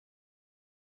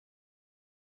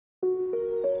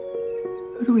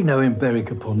Who do we know in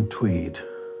Berwick-upon-Tweed?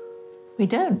 We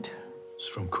don't. It's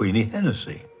from Queenie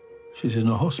Hennessy. She's in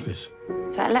a hospice.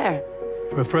 Is that a letter?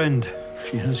 For a friend.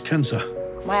 She has cancer.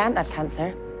 My aunt had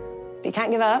cancer. But you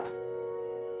can't give up.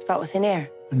 It's about what's in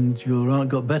here. And your aunt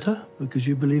got better because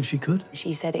you believe she could?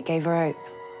 She said it gave her hope.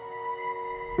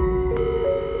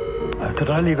 Could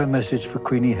I leave a message for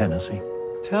Queenie Hennessy?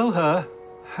 Tell her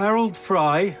Harolda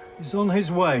Fry is on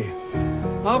his way.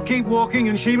 I'll keep walking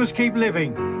and she must keep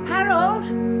living. Harold?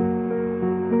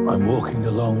 I'm walking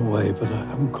a long way, but I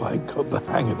haven't quite got the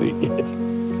hang of it yet.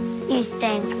 You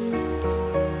stink.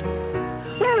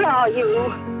 Where are you?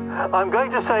 I'm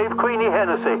going to save Queenie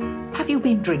Hennessy. Have you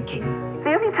been drinking?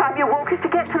 The only time you walk is to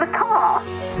get to the car.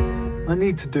 I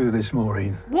need to do this,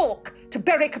 Maureen. Walk to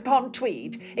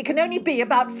Berwick-upon-Tweed. It can only be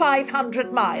about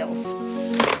 500 miles.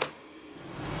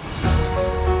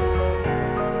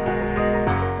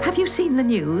 Have you seen the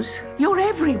news? You're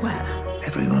everywhere.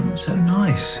 Everyone's so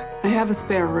nice. I have a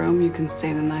spare room. You can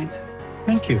stay the night.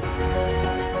 Thank you.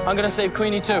 I'm gonna save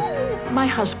Queenie too. My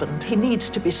husband, he needs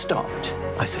to be stopped.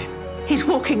 I see. He's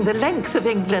walking the length of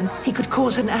England. He could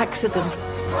cause an accident.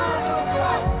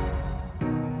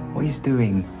 What he's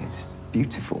doing, it's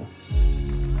beautiful.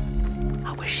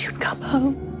 I wish you'd come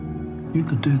home. You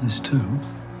could do this too.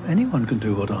 Anyone can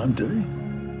do what I'm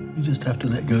doing. You just have to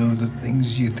let go of the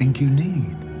things you think you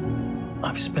need.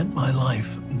 I've spent my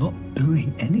life not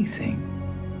doing anything.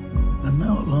 And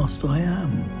now at last I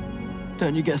am.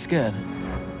 Don't you get scared?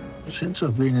 Since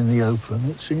I've been in the open,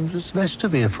 it seems there's less to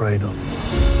be afraid of.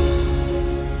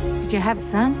 Did you have a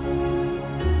son?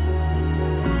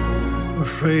 I'm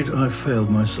afraid I've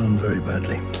failed my son very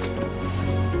badly.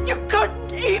 You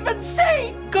couldn't even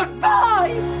say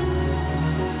goodbye!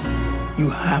 You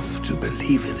have to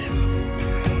believe in him.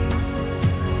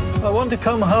 I want to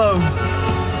come home.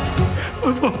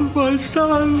 I want my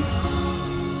son.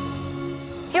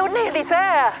 You're nearly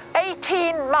there.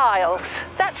 18 miles.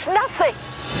 That's nothing.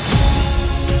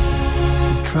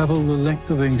 Travel the length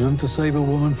of England to save a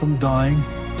woman from dying.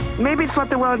 Maybe it's what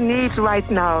the world needs right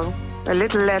now. A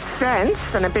little less sense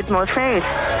and a bit more faith.